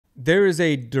there is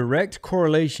a direct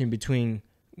correlation between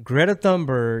Greta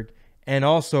Thunberg and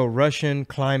also Russian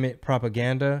climate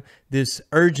propaganda. This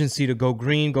urgency to go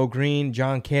green,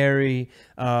 John Kerry,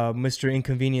 Mr.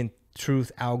 Inconvenient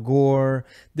Truth, Al Gore,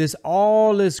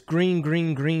 all this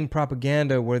green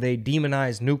propaganda where they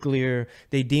demonize nuclear,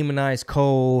 they demonize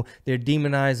coal, they're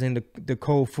demonizing the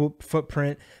coal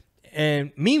footprint.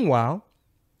 And meanwhile,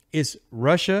 it's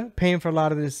Russia paying for a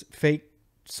lot of this fake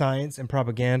science and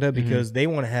propaganda because they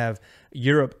want to have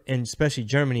Europe and especially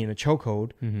Germany in a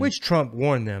chokehold, which Trump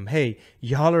warned them, hey,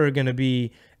 y'all are going to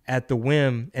be at the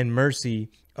whim and mercy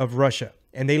of Russia.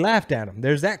 And they laughed at him.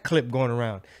 There's that clip going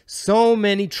around. So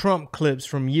many Trump clips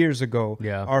from years ago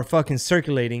are fucking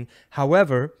circulating.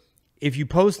 However, if you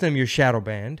post them, you're shadow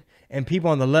banned, and people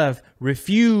on the left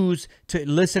refuse to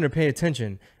listen or pay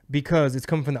attention because it's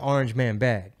coming from the orange man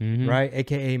bag, right?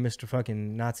 AKA Mr.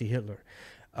 fucking Nazi Hitler.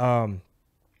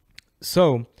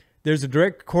 So there's a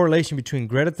direct correlation between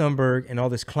Greta Thunberg and all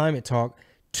this climate talk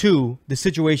to the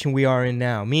situation we are in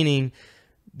now, meaning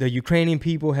the Ukrainian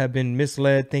people have been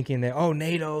misled thinking that, oh,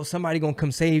 NATO, somebody gonna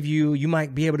come save you. You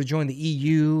might be able to join the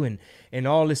EU and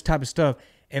all this type of stuff.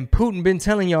 And Putin been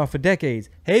telling y'all for decades,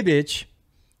 hey, bitch,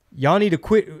 y'all need to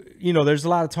quit. You know, there's a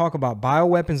lot of talk about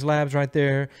bioweapons labs right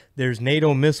there. There's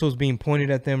NATO missiles being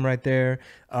pointed at them right there.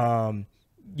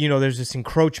 You know, there's this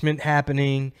encroachment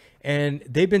happening. And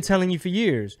they've been telling you for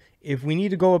years, if we need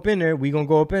to go up in there, we're going to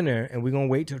go up in there. And we're going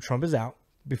to wait till Trump is out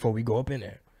before we go up in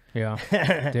there.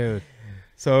 Yeah, dude.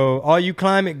 So all you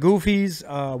climate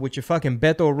goofies with your fucking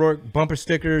Beto O'Rourke bumper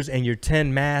stickers and your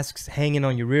 10 masks hanging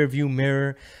on your rear view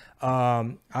mirror,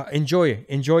 enjoy it.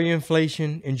 Enjoy your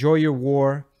inflation. Enjoy your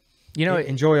war. You know,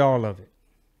 enjoy all of it.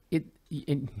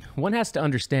 One has to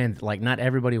understand, like, not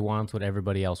everybody wants what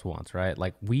everybody else wants, right?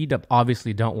 Like, we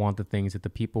obviously don't want the things that the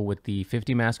people with the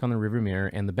 50 mask on the rearview mirror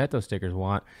and the Beto stickers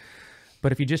want.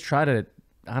 But if you just try to,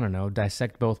 I don't know,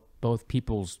 dissect both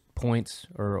people's points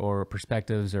or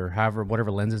perspectives or whatever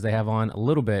lenses they have on a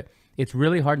little bit, it's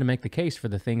really hard to make the case for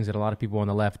the things that a lot of people on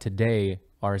the left today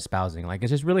are espousing. Like,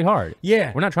 it's just really hard.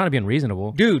 Yeah. We're not trying to be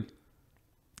unreasonable. Dude,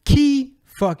 key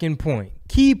fucking point.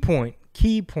 Key point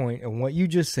of what you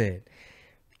just said.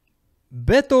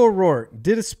 Beto O'Rourke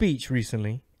did a speech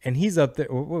recently, and he's up there.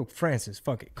 Well, Francis,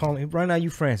 fuck it. Call him right now. You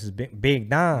Francis, Big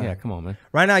Don. Yeah, come on, man.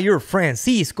 Right now, you're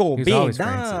Francisco, He's Big always Don.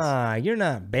 Francis. You're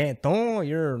not Beto.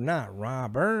 You're not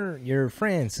Robert. You're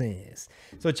Francis.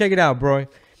 So check it out, bro.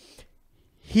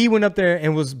 He went up there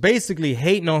and was basically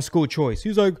hating on school choice. He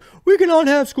was like, we cannot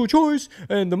have school choice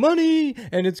and the money,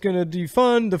 and it's gonna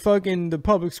defund the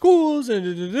public schools and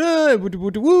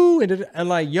and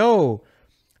like, yo,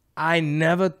 I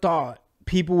never thought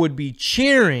people would be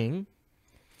cheering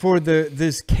for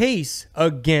this case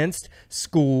against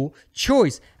school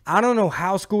choice. I don't know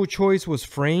how school choice was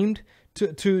framed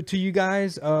to you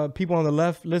guys, people on the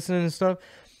left listening and stuff.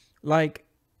 Like,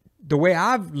 the way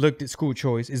I've looked at school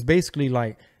choice is basically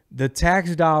like the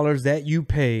tax dollars that you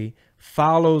pay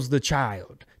follows the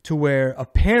child, to where a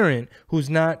parent who's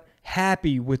not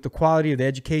happy with the quality of the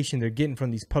education they're getting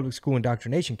from these public school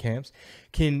indoctrination camps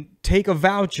can take a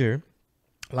voucher,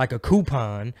 like a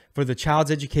coupon, for the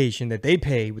child's education that they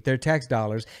pay with their tax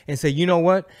dollars and say, you know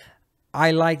what?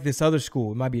 I like this other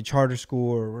school. It might be a charter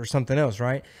school or something else,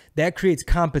 right? That creates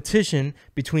competition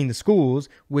between the schools,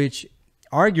 which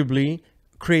arguably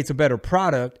creates a better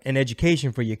product and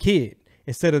education for your kid,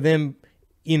 instead of them,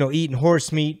 you know, eating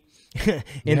horse meat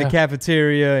in the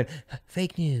cafeteria and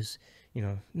fake news. You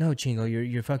know, no, Chingo,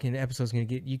 your fucking episode's gonna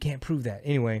get, you can't prove that.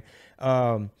 Anyway,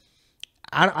 I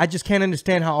just can't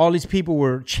understand how all these people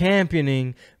were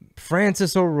championing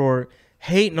Francis O'Rourke,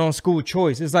 hating on school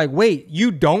choice. It's like, wait, you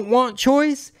don't want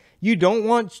choice? You don't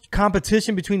want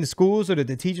competition between the schools so that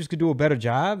the teachers could do a better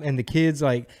job and the kids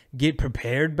like get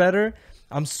prepared better?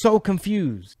 I'm so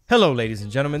confused. Hello, ladies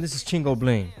and gentlemen. This is Chingo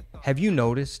Bling. Have you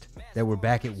noticed that we're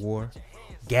back at war?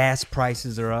 Gas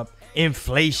prices are up.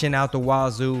 Inflation out the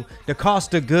wazoo. The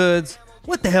cost of goods.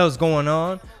 What the hell's going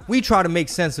on? We try to make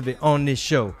sense of it on this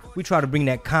show. We try to bring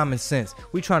that common sense.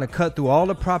 We try to cut through all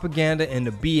the propaganda and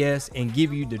the BS and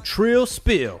give you the trill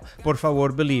spill. Por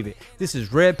favor, believe it. This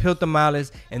is Red Pill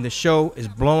Tamales, and the show is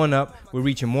blowing up. We're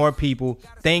reaching more people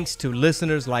thanks to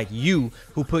listeners like you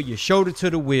who put your shoulder to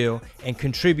the wheel and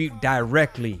contribute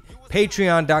directly.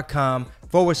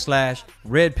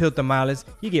 Patreon.com/Red Pill Tamales.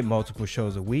 You get multiple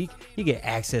shows a week. You get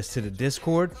access to the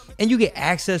Discord, and you get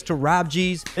access to Rob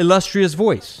G's illustrious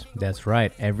voice. That's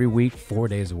right. Every week, 4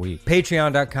 days a week.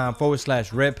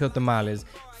 Patreon.com/Red Pill Tamales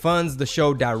funds the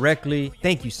show directly.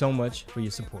 Thank you so much for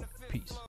your support. Peace.